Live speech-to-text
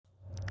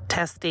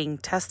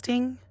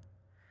Testing.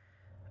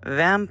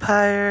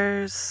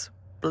 Vampires,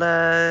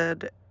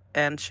 blood,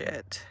 and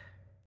shit.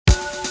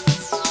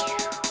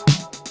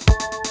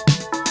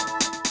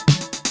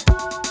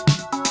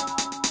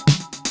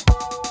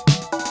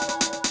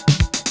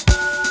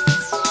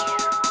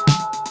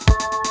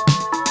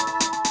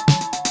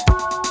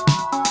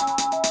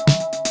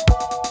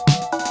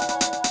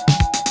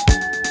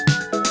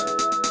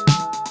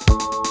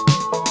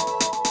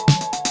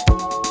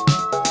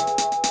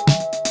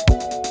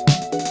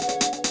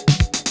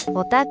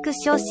 Otaku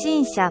初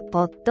心者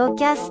ポッド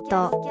キャス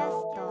ト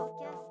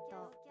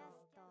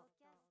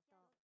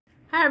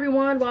Hi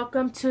everyone,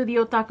 welcome to the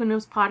Otaku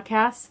Noobs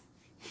podcast.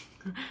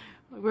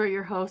 We're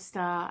your host.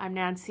 I'm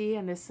Nancy,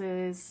 and this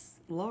is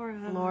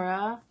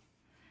Laura,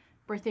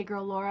 birthday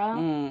girl Laura.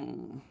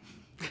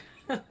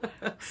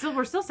 So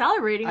we're still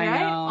celebrating, I right?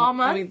 know. All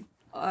month.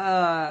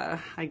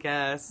 I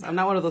guess I'm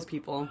not one of those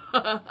people.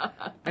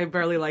 I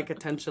barely like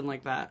attention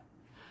like that.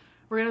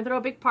 We're gonna throw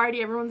a big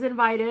party. Everyone's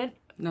invited.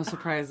 No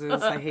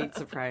surprises. I hate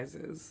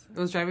surprises. It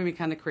was driving me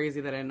kind of crazy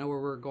that I didn't know where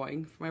we were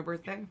going for my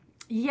birthday.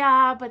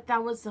 Yeah, but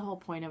that was the whole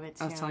point of it.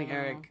 I was telling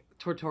Eric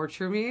to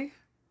torture me.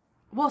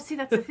 Well, see,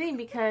 that's the thing,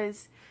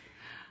 because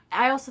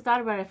I also thought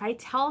about it. If I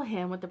tell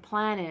him what the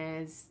plan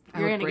is,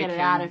 you're going to get it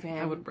out of him.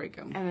 I would break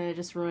him. And then it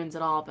just ruins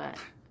it all. But,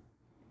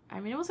 I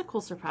mean, it was a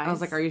cool surprise. I was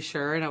like, are you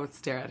sure? And I would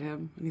stare at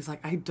him. And he's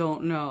like, I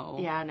don't know.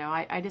 Yeah, no,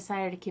 I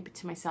decided to keep it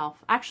to myself.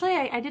 Actually,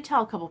 I did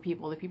tell a couple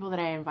people, the people that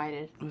I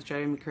invited. It was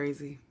driving me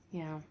crazy.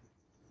 Yeah.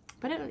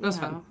 But it was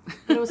fun.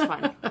 But it was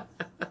fun.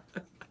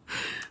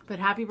 But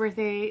happy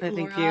birthday, Laura,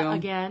 thank you.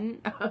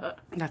 again.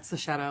 That's the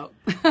shout out.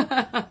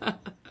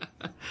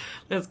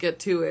 Let's get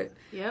to it.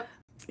 Yep.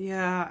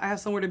 Yeah, I have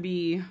somewhere to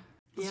be.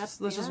 Let's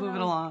just move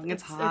it along.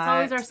 It's hot. It's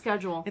always our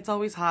schedule. It's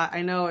always hot.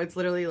 I know. It's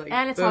literally like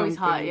and it's boom, always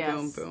hot. boom, Yes.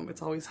 boom, boom.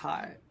 It's always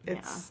hot.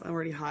 I'm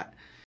already hot.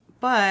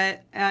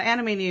 But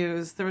anime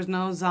news. There was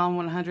no Zom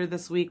 100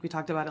 this week. We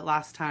talked about it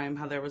last time.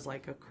 How there was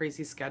like a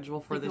crazy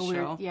schedule for this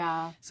show.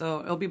 Yeah.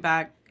 So it'll be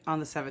back on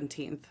the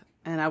 17th.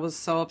 And I was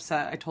so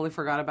upset. I totally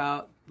forgot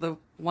about the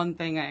one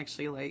thing I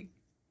actually like.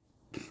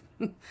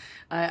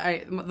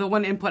 The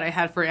one input I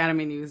had for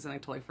anime news, and I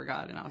totally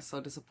forgot, and I was so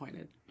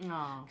disappointed.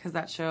 Oh. Because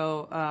that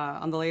show,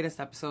 on the latest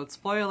episode,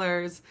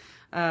 spoilers,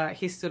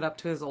 he stood up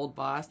to his old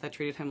boss that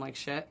treated him like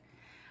shit.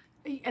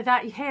 Hey,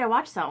 I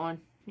watched that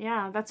one.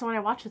 Yeah, that's the one I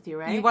watched with you,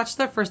 right? You watched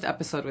the first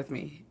episode with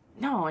me.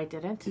 No, I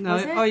didn't. No,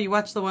 Was it? oh, you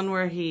watched the one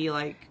where he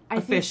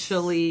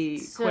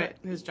officially quit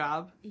his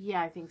job.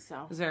 Yeah, I think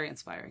so. It was very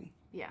inspiring.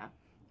 Yeah.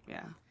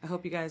 Yeah, I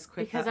hope you guys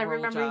quit because that I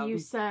horrible remember job. you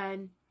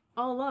said,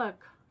 "Oh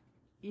look,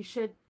 you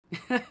should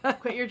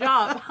quit your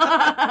job."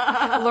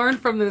 Learn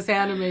from this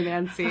anime,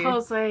 Nancy. I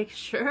was like,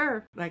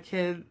 sure. That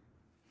kid.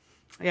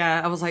 Yeah,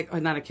 I was like, oh,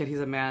 not a kid,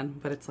 he's a man.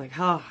 But it's like,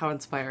 how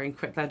inspiring.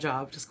 Quit that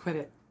job. Just quit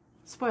it.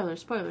 Spoiler.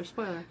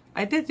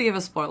 I did give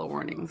a spoiler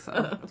warning,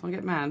 so don't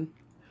get mad.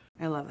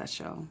 I love that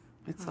show.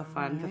 It's so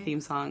fun. Right. The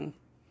theme song.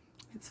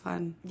 It's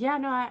fun. Yeah,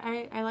 no,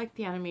 I like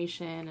the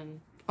animation,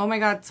 and Oh my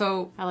god,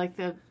 so... I like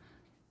the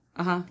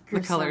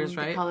colors,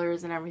 right? The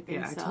colors and everything.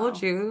 Yeah, so. I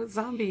told you.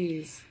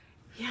 Zombies.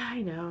 Yeah,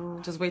 I know.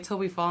 Just wait till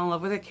we fall in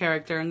love with a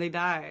character and they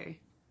die.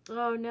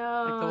 Oh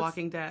no. Like The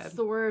Walking Dead. It's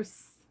the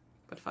worst.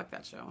 But fuck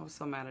that show. I was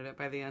so mad at it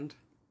by the end.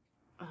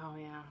 Oh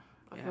yeah.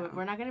 Okay, Yeah.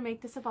 we're not gonna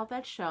make this about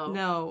that show.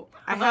 No,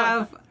 I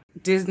have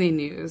Disney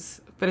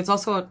news, but it's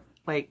also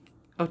like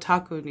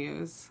otaku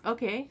news.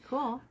 Okay,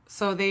 cool.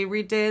 So they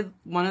redid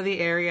one of the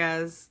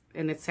areas,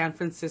 and it's San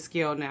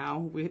Francisco now.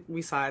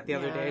 We saw it the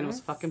other day, and it was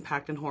Yes. fucking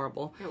packed and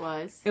horrible. It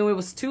was. And it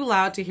was too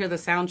loud to hear the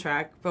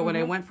soundtrack, but when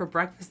I went for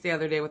breakfast the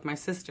other day with my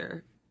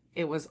sister,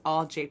 it was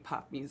all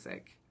J-pop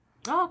music.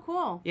 Oh,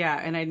 cool. Yeah,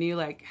 and I knew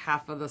like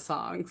half of the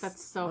songs.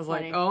 That's so I was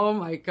funny. like, oh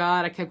my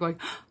god! I kept going.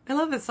 I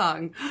love this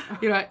song.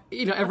 You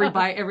know, every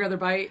bite, every other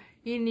bite.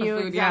 You knew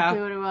Food, exactly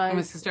yeah. what it was. And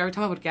my sister, every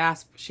time I would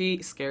gasp,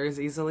 she scares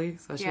easily.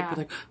 So she'd Yeah.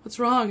 be like, what's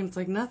wrong? And it's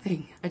like,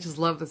 nothing. I just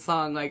love the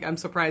song. Like, I'm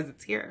surprised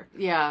it's here.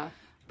 Yeah.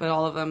 But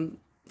all of them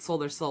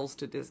sold their souls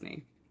to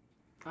Disney.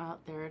 Oh,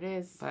 there it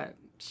is. But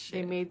They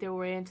shit, made their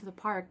way into the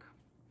park.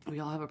 we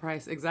all have a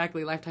price.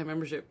 Exactly, lifetime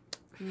membership.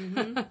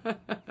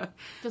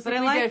 Just But like I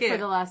we like did for it.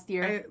 the last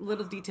year.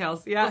 Little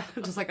details. Yeah,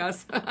 just like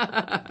us.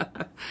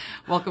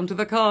 Welcome to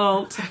the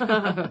cult.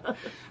 But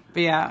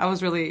yeah, I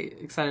was really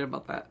excited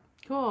about that.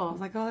 I Cool.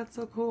 was like, oh, that's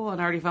so cool. And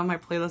I already found my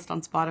playlist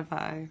on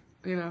Spotify.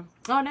 You know?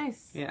 Oh,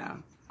 nice. Yeah.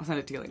 I'll send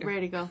it to you later.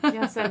 Ready to go.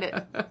 Yeah, send it.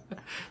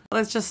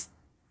 Let's just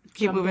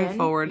keep Jump moving in?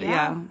 forward. Yeah.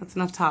 Yeah, that's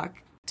enough talk.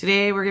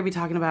 Today we're going to be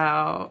talking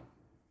about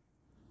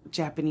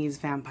Japanese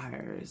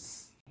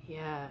vampires.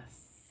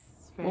 Yes.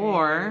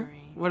 Or,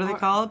 what are they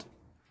called?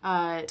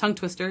 Uh, Tongue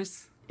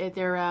twisters.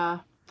 they're,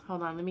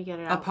 hold on, let me get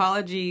it out.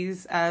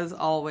 Apologies as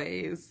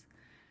always.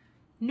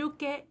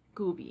 Nuke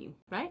Kubi,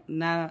 right?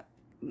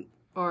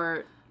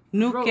 Or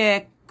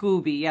Nuke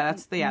Kubi. Yeah,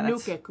 that's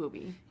Nuke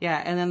Kubi.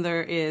 yeah, and then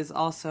there is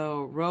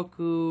also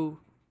Rokubi.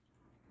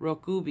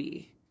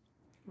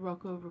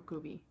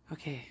 Rokubi.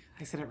 Okay,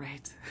 I said it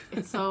right.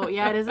 So,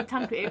 yeah, it is a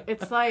tongue.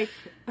 It's like,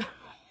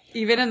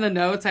 Even in the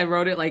notes, I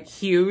wrote it like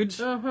huge,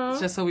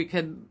 just so we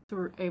could... So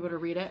we're able to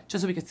read it?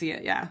 Just so we could see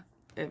it, yeah.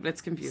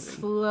 It's confusing.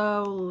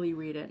 Slowly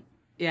read it.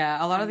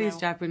 Yeah, a lot of these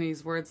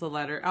Japanese words, the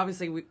letter...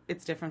 Obviously,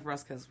 it's different for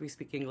us because we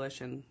speak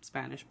English and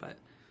Spanish, but...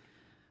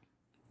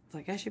 It's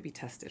like, I should be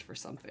tested for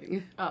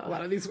something. A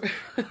lot of these words...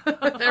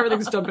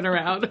 Everything's jumping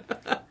around.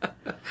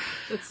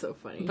 That's so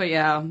funny. But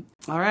yeah.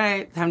 All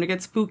right, time to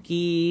get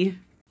spooky.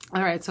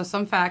 All right, so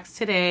some facts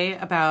today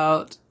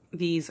about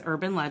these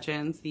urban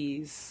legends,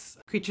 these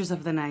creatures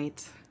of the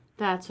night.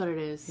 That's what it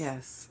is.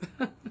 Yes.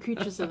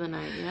 Creatures of the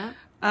night, yeah.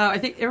 I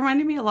think it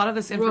reminded me a lot of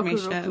this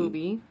information.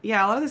 Rokubi.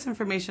 Yeah, a lot of this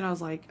information I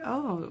was like,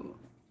 oh,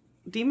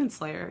 Demon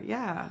Slayer,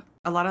 yeah.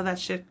 A lot of that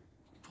shit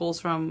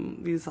pulls from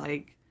these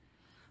like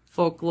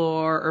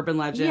folklore, urban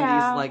legend,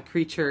 these like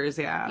creatures,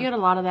 yeah. You had a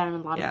lot of that in a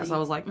lot of Yeah, so I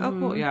was like, oh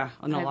cool, yeah.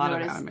 And a lot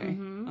of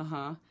anime.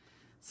 Mm-hmm.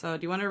 So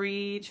do you want to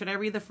read, should I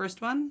read the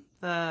first one?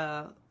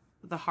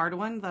 The hard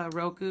one, the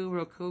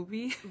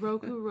Rokubi?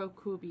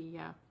 Rokubi,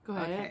 yeah. Go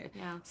ahead. Okay.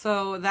 Yeah.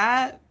 So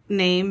that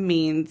name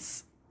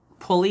means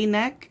pulley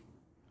neck.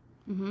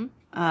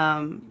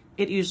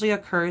 It usually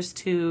occurs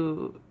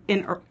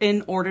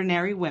in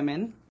ordinary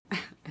women.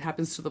 It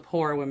happens to the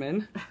poor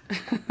women.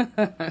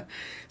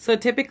 So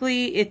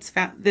typically,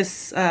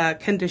 this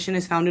condition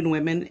is found in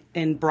women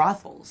in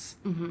brothels.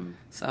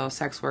 So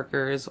sex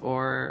workers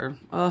or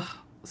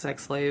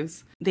sex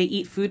slaves. They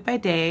eat food by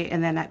day,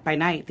 and then by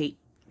night they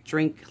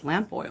drink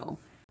lamp oil.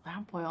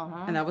 Lamp oil,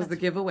 huh? And that was the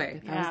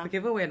giveaway. That was the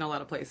giveaway in a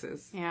lot of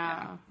places.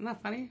 Yeah. Isn't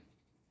that funny?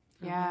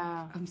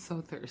 Yeah. I'm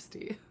so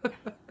thirsty.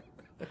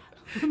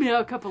 Give me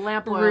a cup of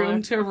lamp oil.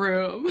 Room to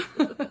room.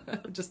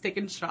 Just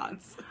taking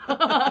shots.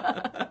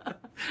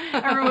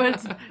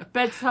 Everyone's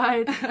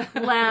bedside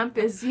lamp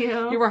is,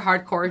 You were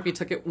hardcore if you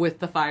took it with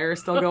the fire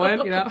still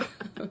going,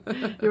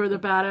 You were the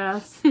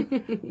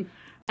badass.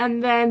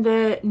 And then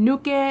the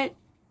nuke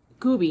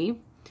gubi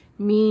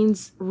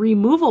means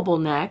removable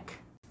neck,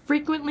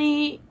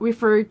 frequently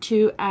referred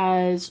to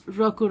as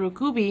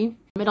rokurokubi.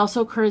 It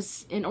also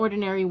occurs in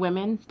ordinary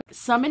women,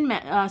 some in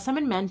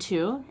men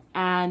too,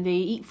 and they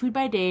eat food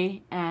by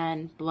day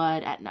and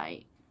blood at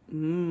night.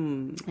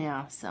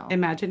 Yeah, so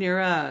imagine you're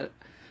a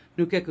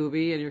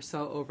nukegubi and you're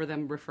so over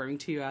them referring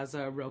to you as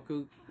a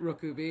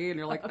rokubi, and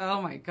you're like, oh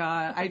my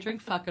god, I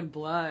drink fucking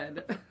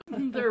blood.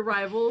 They're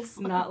rivals.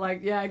 Not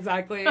like, yeah,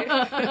 exactly.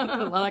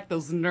 Not like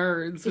those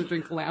nerds who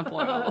drink lamp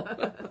oil.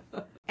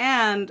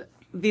 And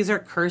these are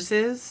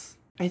curses.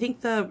 I think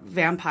the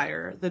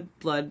vampire, the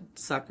blood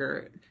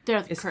sucker,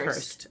 is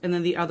cursed. And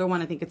then the other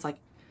one, I think it's like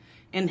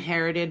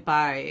inherited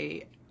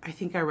by, I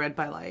think I read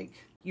by like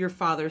your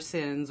father's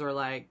sins or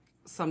like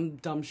some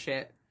dumb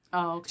shit.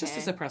 Oh, okay. Just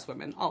to suppress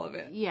women, all of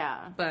it.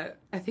 Yeah. But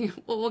I think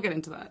we'll get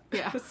into that.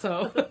 Yeah.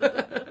 So,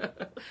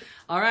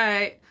 all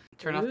right.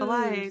 Turn off the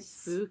lights.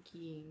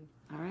 Spooky.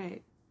 All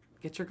right.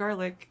 Get your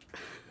garlic.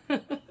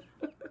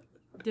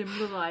 Dim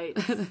the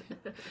lights.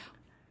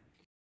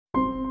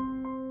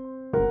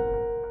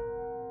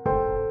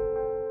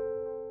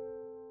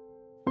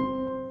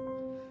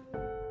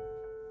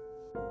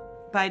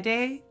 By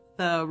day,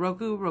 the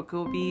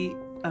rokubi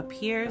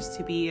appears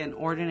to be an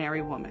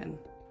ordinary woman.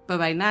 But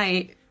by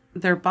night,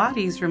 their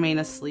bodies remain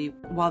asleep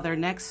while their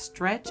necks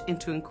stretch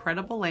into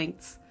incredible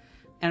lengths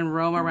and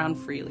roam around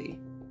freely.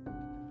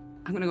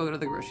 I'm gonna go to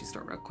the grocery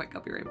store real quick.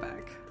 I'll be right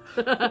back.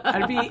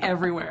 I'd be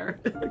everywhere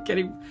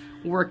getting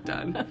work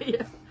done.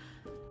 Yeah.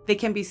 They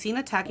can be seen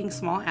attacking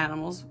small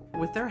animals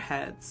with their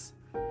heads,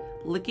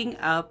 licking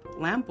up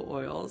lamp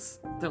oils.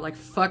 They're like,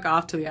 fuck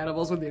off to the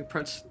animals when the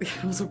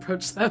animals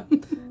approach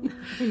them.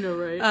 I know,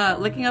 right?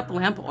 Licking up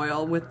lamp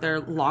oil with their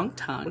long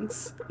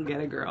tongues. Get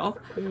a girl.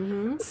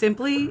 Mm-hmm.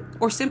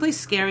 Simply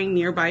scaring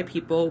nearby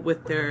people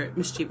with their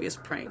mischievous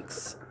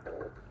pranks.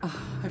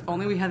 Oh, if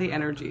only we had the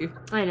energy.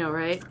 I know,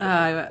 right?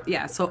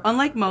 Yeah, so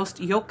unlike most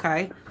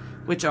yokai,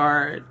 which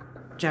are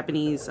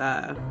Japanese,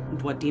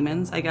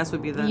 demons, I guess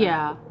would be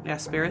the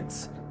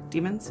spirits,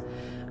 demons,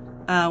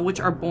 which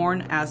are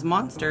born as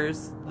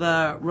monsters,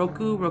 the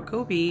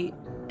rokubi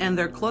and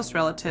their close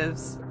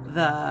relatives,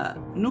 the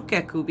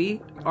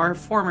nukegubi, are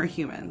former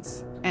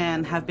humans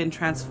and have been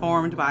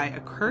transformed by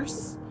a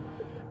curse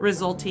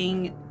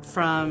resulting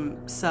from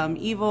some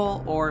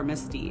evil or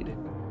misdeed.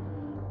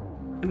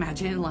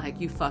 Imagine,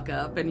 like, you fuck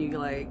up and you,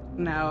 like,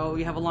 now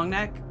you have a long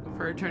neck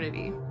for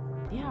eternity.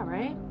 Yeah,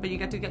 right? But you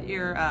get to get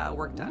your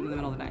work done in the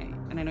middle of the night.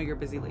 And I know you're a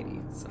busy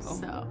lady,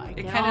 so I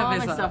get all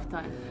my stuff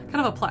done.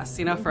 Kind of a plus,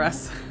 for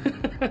us.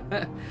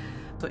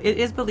 So it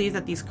is believed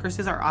that these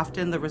curses are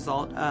often the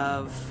result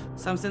of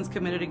some sins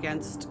committed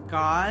against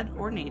God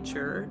or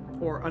nature,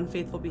 or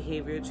unfaithful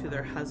behavior to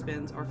their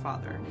husbands or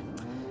father.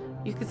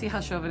 You can see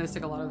how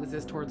chauvinistic a lot of this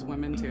is towards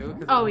women too.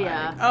 Oh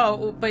yeah.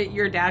 Oh, but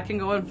your dad can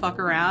go and fuck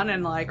around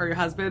and or your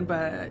husband,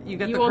 but you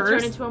get the curse. You won't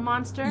turn into a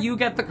monster? You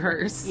get the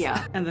curse.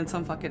 Yeah. And then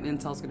some fucking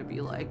incel's gonna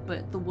be like,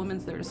 but the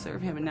woman's there to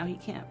serve him and now he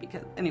can't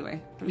because,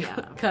 anyway. Yeah.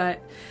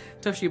 Cut.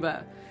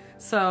 Toshiba.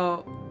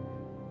 So,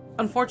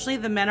 unfortunately,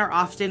 the men are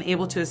often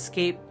able to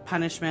escape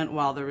punishment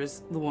while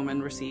the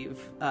women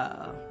receive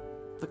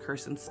the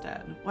curse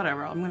instead.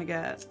 Whatever, I'm gonna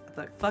get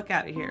the fuck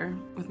out of here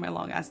with my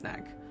long ass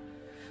neck.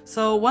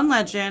 So one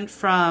legend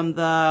from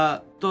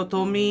the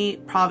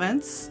Totomi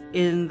province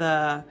in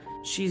the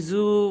the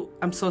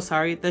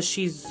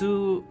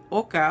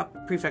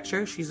Shizuoka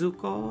prefecture,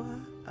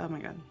 Shizuko. Oh my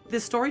god.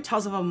 This story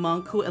tells of a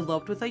monk who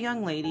eloped with a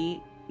young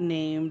lady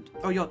named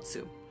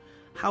Oyotsu.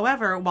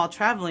 However, while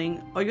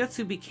traveling,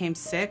 Oyotsu became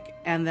sick,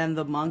 and then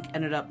the monk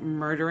ended up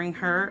murdering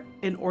her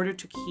in order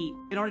to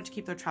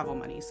keep their travel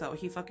money. So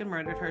he fucking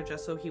murdered her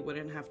just so he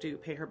wouldn't have to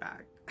pay her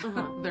back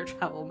their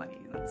travel money.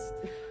 That's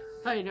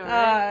I know.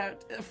 Right?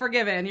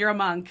 Forgiven. You're a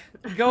monk.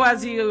 Go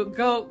as you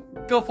go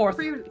forth.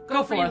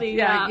 Go forth. Freely,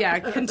 yeah.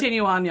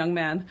 Continue on, young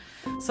man.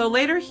 So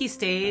later he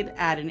stayed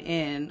at an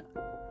inn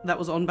that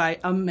was owned by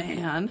a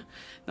man.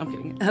 No, I'm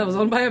kidding. That was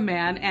owned by a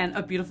man and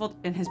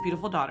his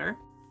beautiful daughter.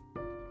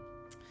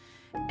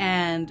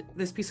 And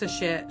this piece of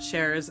shit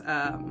shares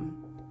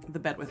the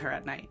bed with her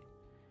at night.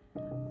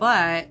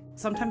 But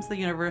sometimes the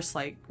universe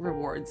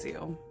rewards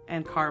you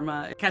and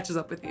karma catches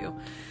up with you.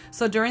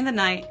 So during the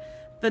night,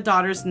 the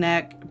daughter's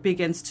neck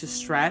begins to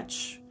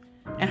stretch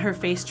and her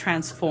face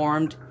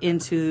transformed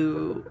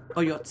into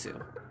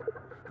Oyotsu,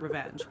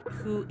 Revenge,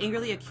 who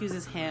angrily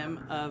accuses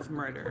him of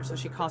murder. So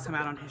she calls him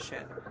out on his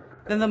shit.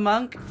 Then the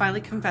monk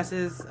finally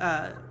confesses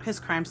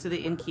his crimes to the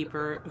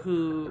innkeeper,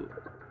 who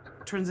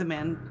turns him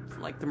in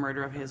for the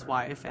murder of his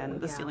wife and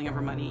the stealing of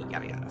her money,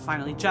 yada yada.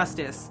 Finally,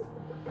 justice.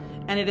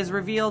 And it is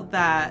revealed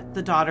that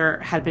the daughter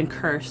had been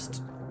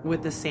cursed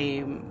with the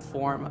same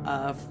form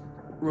of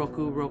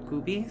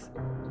Rokubi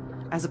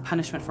as a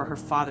punishment for her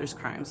father's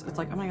crimes. It's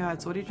oh my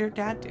god, so what did your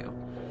dad do?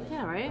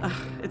 Yeah, right?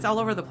 It's all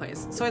over the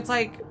place. So it's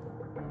I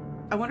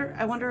wonder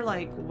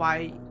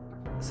why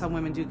some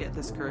women do get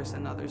this curse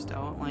and others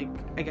don't.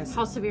 I guess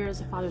how severe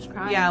is a father's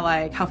crime?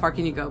 Yeah, how far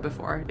can you go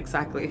before?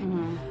 Exactly.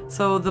 Mm-hmm.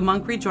 So the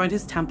monk rejoined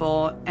his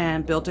temple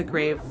and built a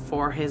grave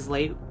for his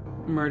late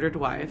murdered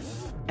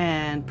wife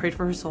and prayed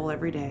for her soul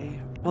every day.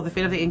 Well, the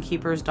fate of the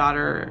innkeeper's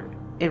daughter,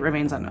 it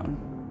remains unknown.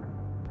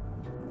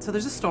 So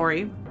there's a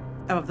story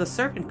of the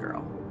servant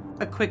girl.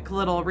 A quick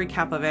little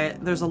recap of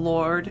it. There's a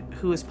lord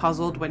who is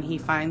puzzled when he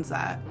finds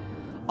that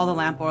all the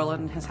lamp oil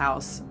in his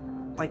house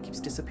keeps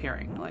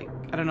disappearing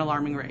at an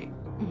alarming rate.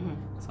 Mm-hmm.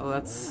 So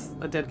that's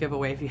a dead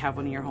giveaway if you have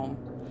one in your home.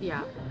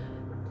 Yeah.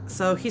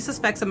 So he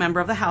suspects a member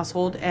of the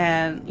household,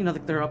 and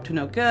they're up to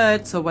no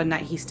good. So one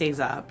night he stays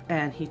up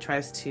and he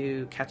tries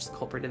to catch the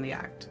culprit in the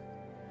act.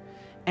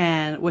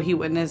 And what he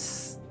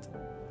witnessed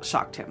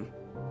shocked him.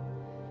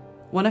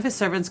 One of his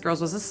servants' girls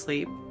was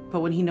asleep, but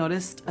when he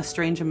noticed a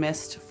strange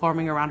mist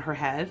forming around her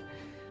head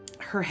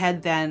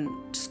then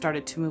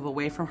started to move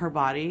away from her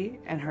body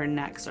and her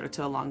neck started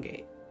to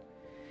elongate.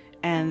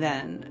 And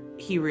then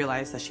he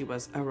realized that she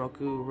was a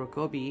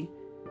Rokubi.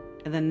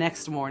 And the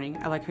next morning,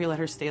 I like how he let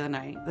her stay the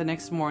night. The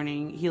next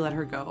morning, he let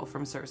her go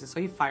from services. So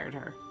he fired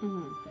her.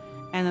 Mm-hmm.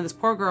 And then this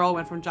poor girl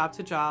went from job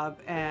to job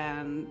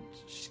and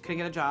she couldn't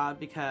get a job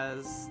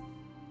because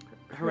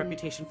her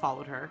reputation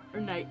followed her. Or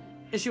night.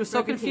 And she was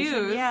so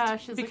confused. Yeah,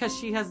 because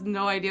she has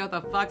no idea what the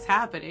fuck's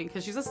happening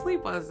because she's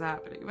asleep while this is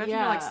happening. Imagine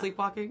you're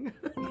sleepwalking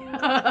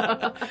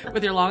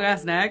with your long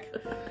ass neck.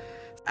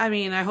 I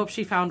mean, I hope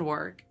she found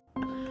work.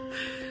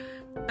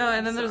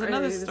 And then there's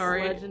another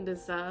story. This legend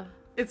is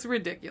it's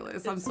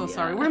ridiculous. I'm so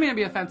sorry. We're gonna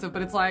be offensive,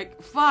 but it's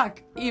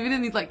fuck. Even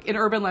in in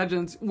urban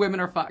legends, women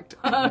are fucked.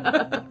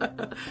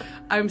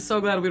 I'm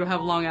so glad we don't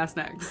have long ass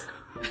necks.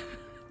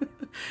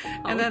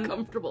 And then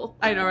uncomfortable.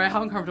 I know, right?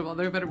 How uncomfortable.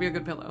 There better be a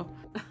good pillow.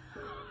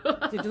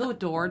 Did the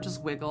door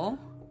just wiggle?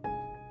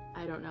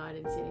 I don't know. I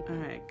didn't see anything.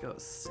 All right,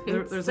 ghosts.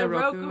 There's a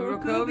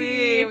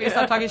Rokubi. We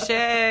stop talking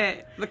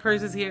shit. The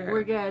curse is here.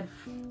 We're good.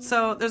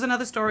 So there's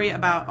another story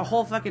about a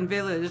whole fucking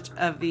village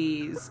of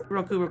these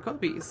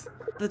Rokubis.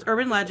 The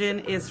urban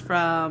legend is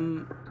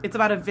it's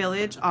about a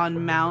village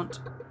on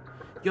Mount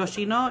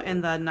Yoshino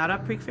in the Nara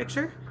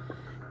Prefecture.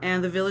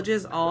 And the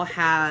villages all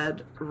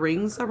had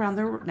rings around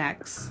their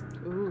necks.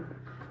 Ooh.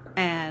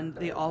 And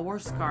they all wore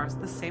scarves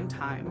at the same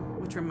time,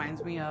 which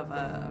reminds me of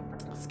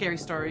Scary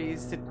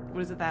Stories.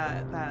 What is it,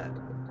 that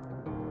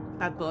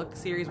book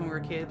series when we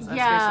were kids? Yeah.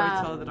 Scary Stories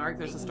to Tell in the Dark.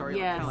 There's a story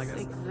kind of like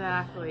this.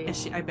 Exactly.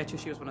 And I bet you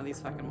she was one of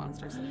these fucking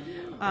monsters.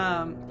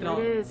 It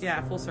is.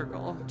 Yeah, full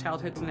circle.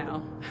 Childhood to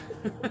now.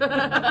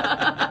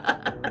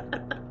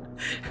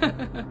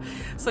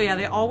 So yeah,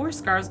 they all wear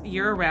scarves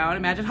year round.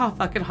 Imagine how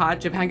fucking hot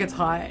Japan gets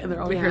hot and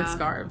they're all wearing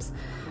scarves.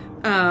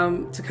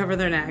 To cover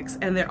their necks,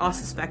 and they're all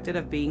suspected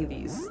of being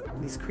these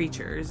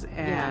creatures,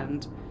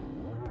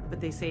 but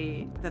they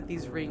say that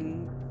these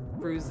ring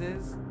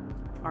bruises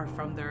are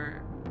from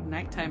their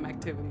nighttime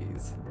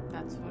activities.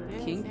 That's what it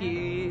is.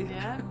 Kinky.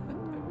 Yeah.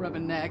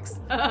 Rubbing necks.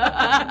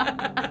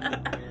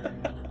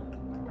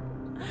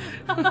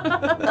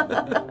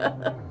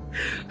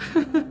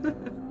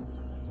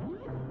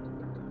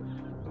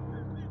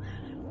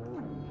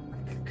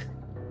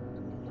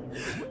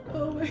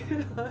 Oh my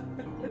god.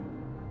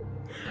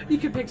 You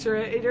can picture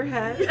it in your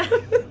head.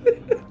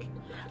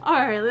 All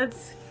right,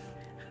 let's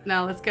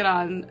get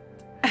on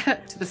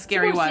to the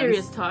scary ones.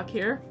 Serious talk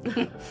here.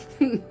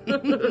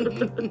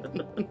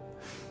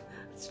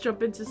 Let's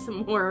jump into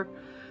some more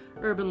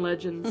urban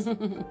legends.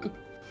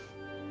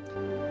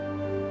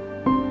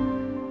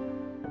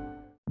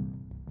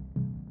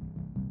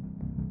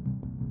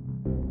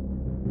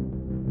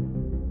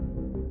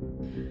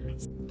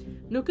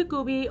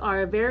 Nukagubi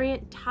are a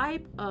variant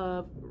type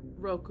of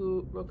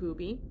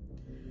rokubi,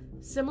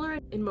 similar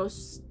in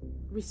most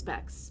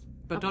respects.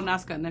 But don't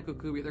ask a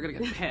Nekukubi, they're gonna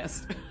get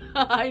pissed.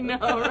 I know,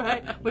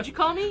 right? What'd you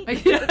call me?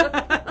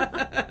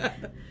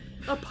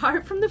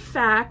 Apart from the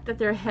fact that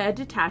their head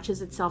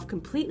detaches itself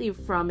completely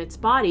from its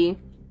body,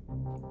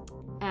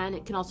 and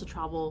it can also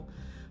travel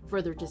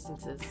further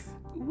distances.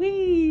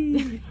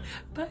 Whee!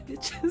 Bye,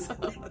 bitches.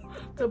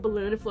 The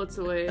balloon, it floats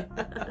away.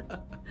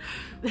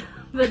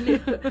 The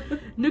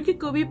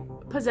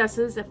Nukagubi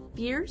possesses a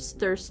fierce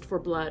thirst for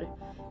blood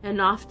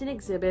and often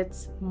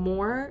exhibits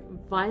more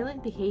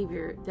violent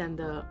behavior than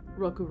the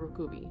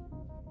Rokubi.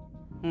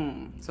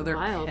 So they're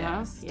wild,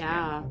 pissed. Huh?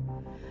 Yeah.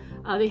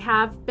 They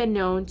have been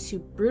known to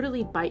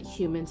brutally bite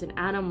humans and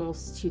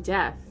animals to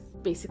death.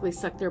 Basically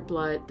suck their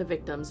blood, the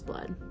victim's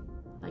blood,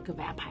 like a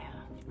vampire.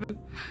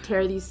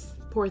 Tear these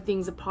poor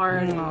things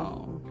apart.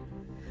 No.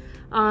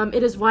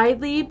 It is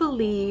widely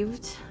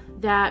believed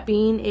that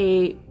being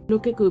a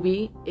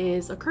Nukagubi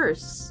is a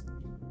curse,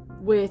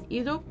 with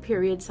Edo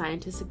period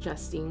scientists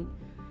suggesting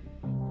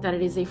that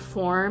it is a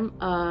form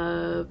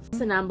of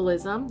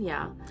somnambulism.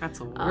 Yeah.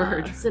 That's a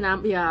word.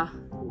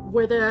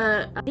 Where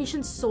the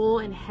patient's soul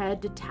and head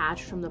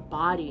detach from the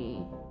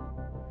body.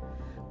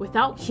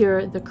 Without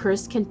cure, the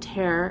curse can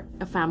tear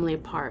a family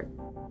apart.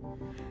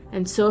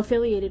 And so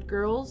affiliated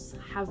girls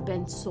have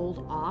been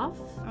sold off.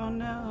 Oh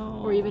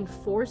no. Or even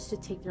forced to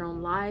take their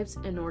own lives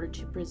in order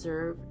to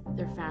preserve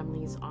their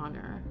family's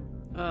honor.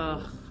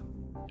 Ugh.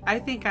 I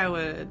think I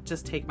would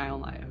just take my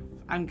own life.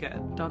 I'm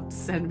good. Don't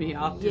send me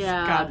off to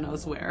God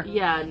knows where.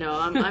 Yeah, no,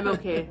 I'm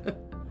okay.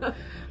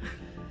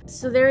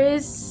 So there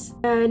is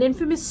an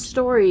infamous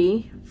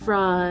story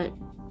from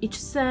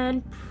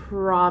Ichisen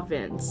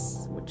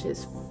province, which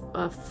is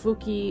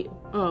Fukui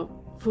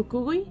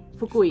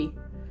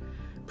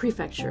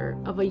prefecture,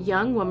 of a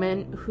young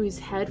woman whose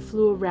head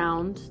flew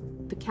around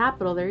the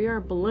capital. There you are,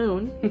 a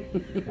balloon.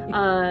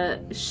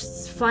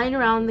 Flying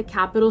around the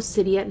capital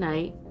city at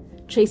night,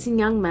 chasing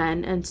young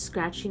men and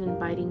scratching and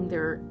biting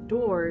their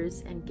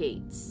doors and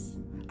gates.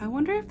 I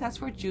wonder if that's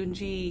where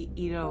Junji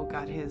Ito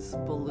got his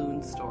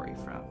balloon story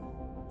from.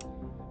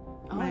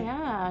 Oh,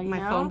 my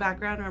phone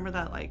background, remember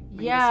that?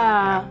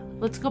 Yeah.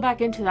 Let's go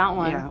back into that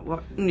one.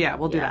 Yeah,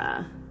 we'll do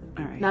that.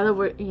 All right. Now that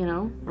we're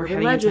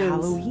heading legends.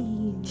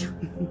 into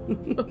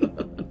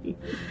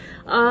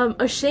Halloween.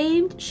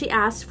 Ashamed, she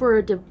asked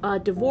for a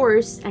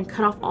divorce and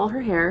cut off all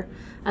her hair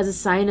as a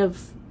sign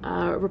of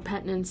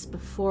repentance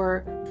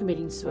before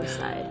committing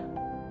suicide.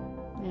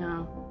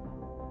 Yeah.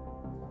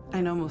 I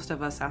know most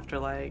of us after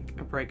a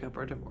breakup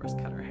or divorce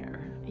cut our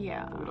hair.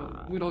 Yeah.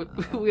 We don't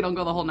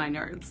go the whole 9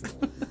 yards.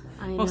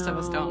 Most of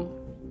us don't.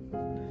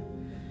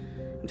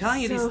 I'm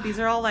telling you, these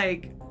are all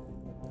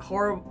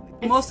horrible.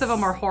 Most of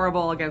them are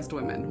horrible against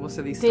women. Most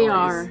of these stories. They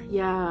are,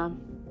 yeah.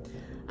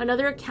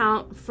 Another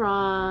account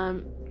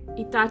from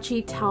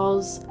Itachi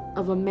tells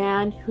of a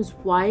man whose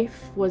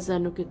wife was a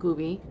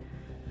Nukagubi,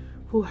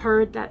 who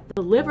heard that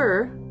the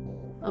liver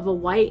of a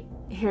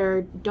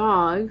white-haired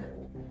dog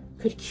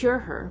could cure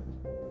her.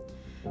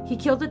 He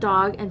killed the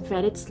dog and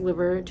fed its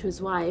liver to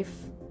his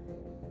wife,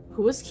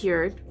 who was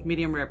cured.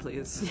 Medium rare,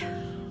 please.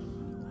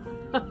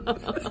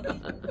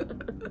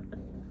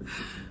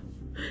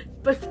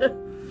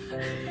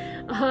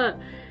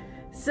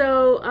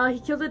 So he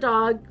killed the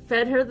dog,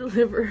 fed the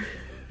liver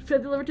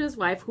to his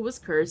wife, who was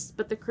cursed,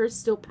 but the curse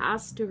still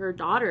passed to her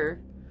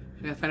daughter.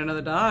 You gotta find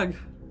another dog.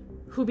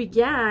 Who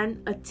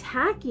began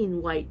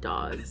attacking white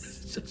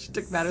dogs. She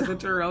took matters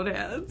into her own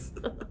hands.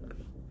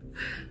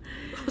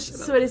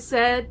 So it is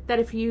said that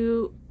if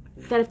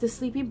the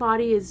sleeping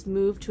body is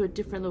moved to a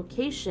different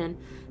location,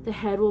 the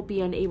head will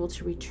be unable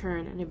to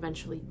return and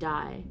eventually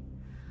die.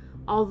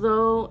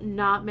 Although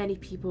not many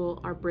people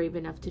are brave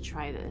enough to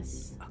try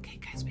this. Okay,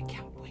 guys, we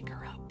can't wake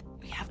her up.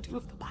 We have to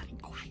move the body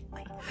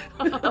quietly.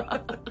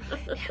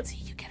 Nancy,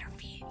 you get her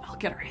feet. I'll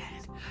get her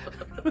head.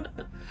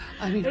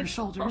 I mean, her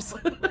shoulders.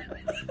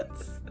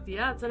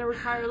 Yeah, it's going to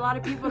require a lot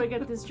of people to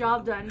get this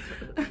job done.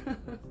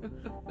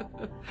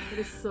 It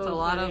is so It's a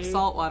lot of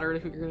salt water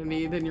you're going to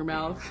need in your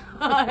mouth.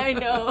 I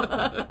know.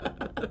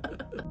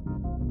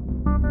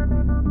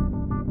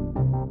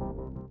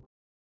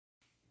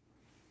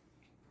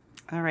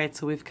 All right,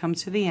 so we've come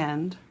to the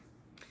end.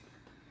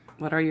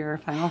 What are your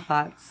final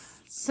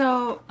thoughts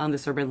on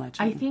this urban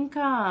legend? I think,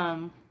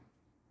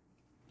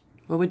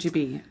 what would you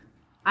be?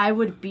 I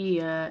would be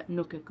a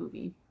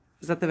Nukagubi.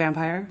 Is that the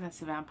vampire? That's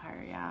the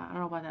vampire, yeah. I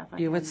don't know about that.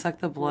 You would suck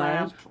the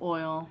blood? Lamp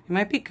oil. You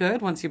might be good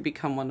once you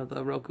become one of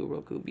the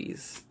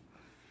Rokubis.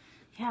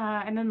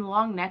 Yeah, and then the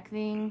long neck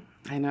thing.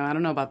 I know, I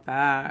don't know about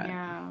that.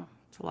 Yeah.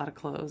 It's a lot of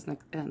clothes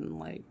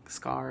and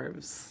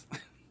scarves.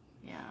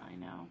 Yeah, I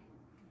know.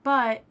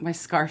 But my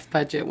scarf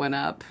budget went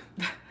up.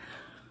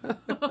 I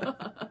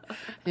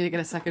need to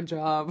get a second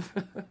job.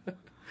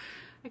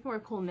 I can wear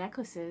cool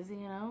necklaces,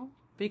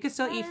 But you could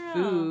still eat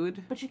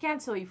food. But you can't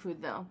still eat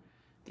food, though.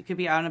 You could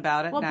be out and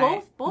about at night.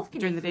 Well, both can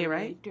during be the day,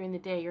 right? During the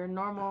day, your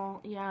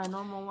normal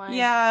life.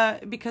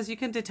 Yeah, because you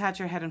can detach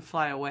your head and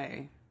fly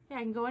away. Yeah,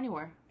 I can go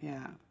anywhere.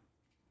 Yeah.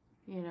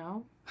 You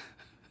know?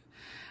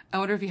 I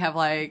wonder if you have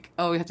we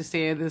have to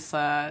stay in this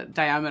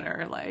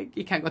diameter. Like,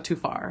 you can't go too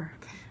far.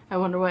 I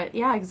wonder what,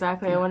 yeah,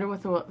 exactly. I wonder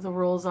what the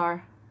rules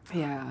are.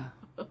 Yeah.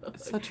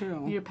 It's so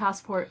true. Your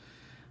passport.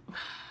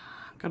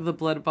 Go to the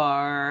blood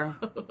bar.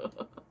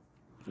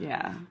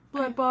 Yeah.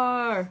 Blood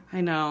bar.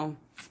 I know.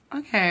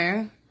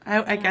 Okay.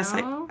 I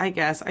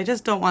guess. I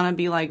just don't want to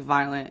be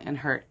violent and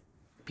hurt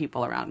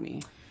people around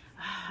me.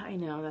 I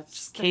know.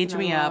 That's cage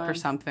me up or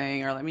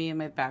something, or let me in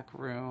my back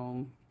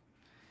room.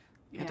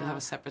 You have to have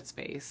a separate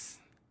space.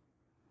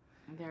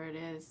 There it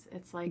is.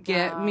 It's like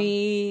get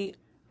me.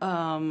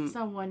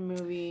 Some one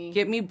movie.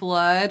 Get me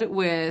blood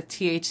with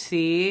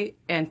THC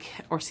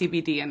or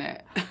CBD in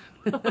it.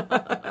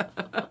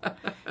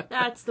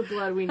 That's the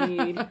blood we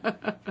need.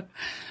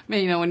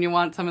 Man, when you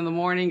want some in the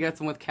morning, get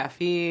some with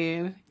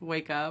caffeine.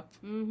 Wake up.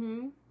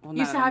 Mm-hmm. Well,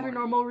 you still have your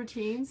normal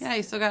routines. Yeah,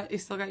 you still got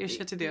your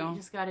shit to do. You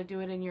just got to do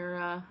it in your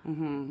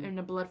in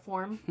a blood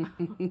form.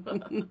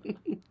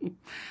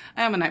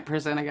 I am a night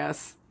person, I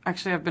guess.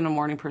 Actually, I've been a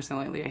morning person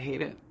lately. I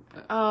hate it.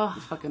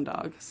 These fucking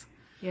dogs.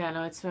 Yeah,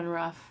 no, it's been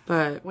rough.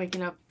 But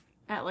waking up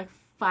at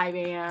 5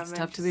 a.m. It's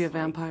tough to be a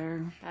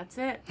vampire. That's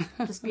it.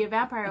 Just be a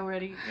vampire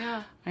already.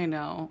 Yeah. I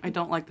know. I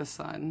don't like the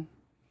sun.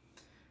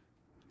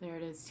 There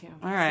it is too.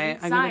 All right,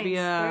 I'm gonna be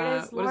there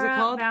it is. What is it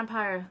called?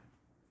 Vampire.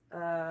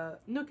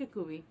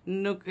 Nukekubi.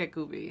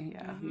 Nukekubi.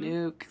 Yeah.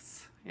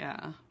 Nukes.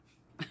 Yeah.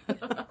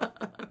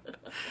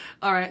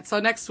 All right. So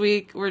next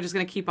week we're just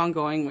gonna keep on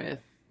going with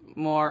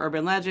more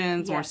urban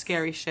legends, more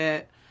scary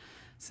shit.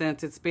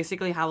 Since it's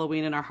basically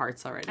Halloween in our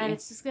hearts already. And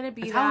it's just going to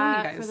be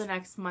that for the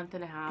next month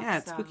and a half. Yeah,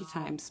 it's spooky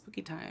times.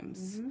 Spooky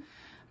times.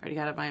 Already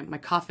got my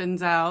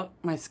coffin's out.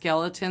 My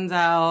skeleton's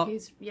out.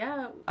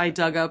 I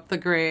dug up the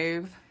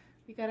grave.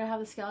 You got to have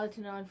the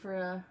skeleton on for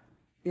a...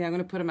 Yeah, I'm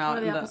going to put him out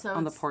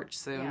on the porch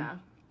soon. Yeah.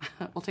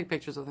 We'll take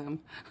pictures with him.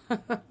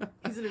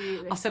 He's gonna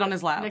be I'll sit on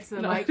his lap. Next to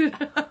the mic.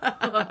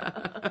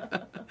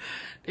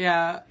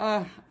 Yeah.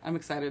 I'm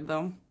excited,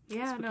 though.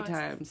 Yeah, spooky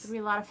times. It's going to be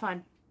a lot of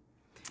fun.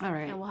 All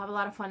right. And we'll have a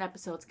lot of fun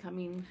episodes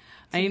coming.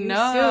 I know.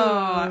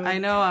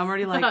 I'm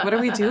already what are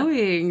we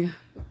doing?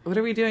 What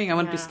are we doing? I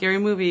want to do scary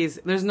movies.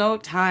 There's no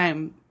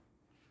time.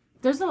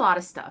 There's a lot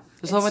of stuff.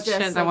 There's so much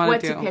shit I want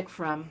to do. What to pick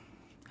from.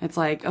 It's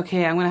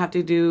okay, I'm going to have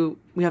to do,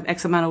 we have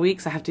X amount of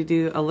weeks. I have to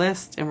do a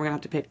list and we're going to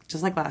have to pick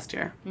just like last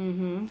year.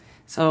 Mm-hmm.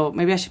 So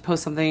maybe I should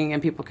post something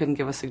and people can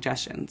give us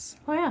suggestions.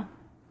 Oh, yeah.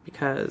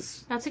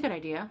 Because. That's a good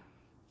idea.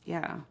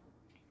 Yeah.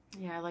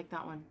 Yeah, I like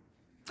that one.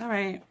 All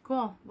right.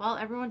 Cool. Well,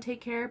 everyone take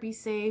care. Be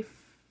safe.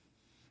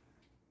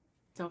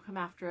 Don't come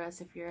after us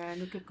if you're a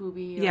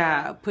Nukekubi.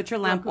 Yeah. Put your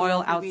lamp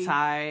oil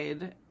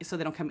outside so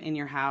they don't come in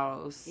your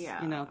house.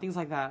 Yeah. Things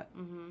like that.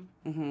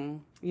 Mm-hmm.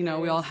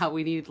 Mm-hmm.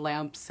 We need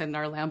lamps and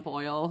our lamp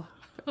oil.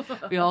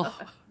 We all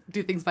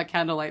do things by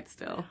candlelight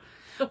still.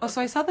 Oh,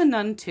 so I saw The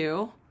Nun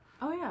too.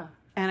 Oh, yeah.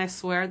 And I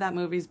swear that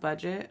movie's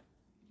budget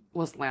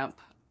was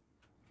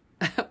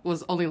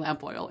was only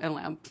lamp oil and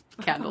lamp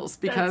candles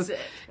because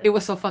it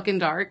was so fucking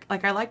dark.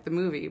 I liked the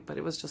movie, but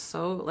it was just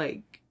so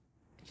the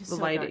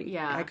lighting.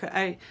 Yeah.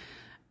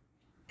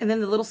 And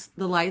then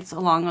the lights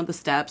along on the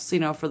steps, so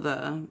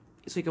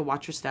you could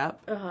watch your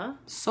step.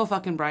 So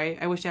fucking bright.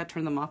 I wish they had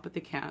turned them off, but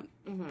they can't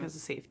because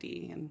of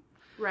safety and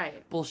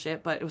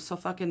bullshit. But it was so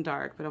fucking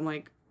dark. But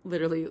I'm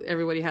literally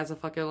everybody has a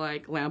fucking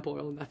lamp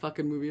oil in that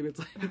fucking movie, and it's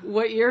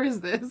what year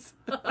is this?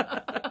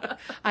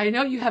 I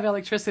know you have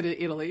electricity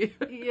in Italy.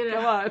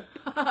 Come on.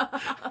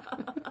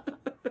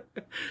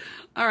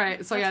 All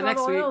right, so that's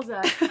next week.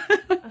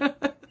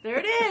 There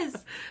it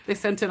is. They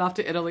sent it off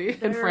to Italy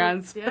and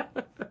France.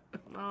 Yep.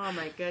 Oh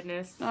my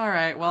goodness. All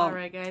right, well. All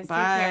right, guys.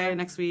 Bye. Take care.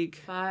 Next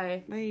week.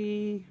 Bye.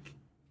 Bye.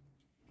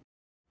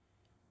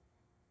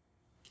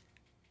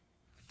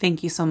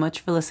 Thank you so much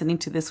for listening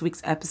to this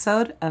week's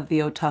episode of the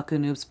Otaku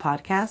Noobs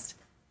podcast.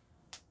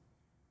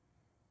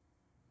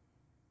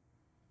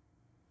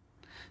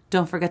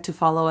 Don't forget to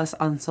follow us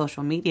on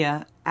social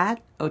media at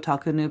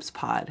Otaku Noobs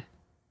Pod.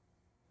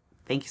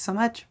 Thank you so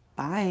much.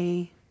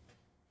 Bye.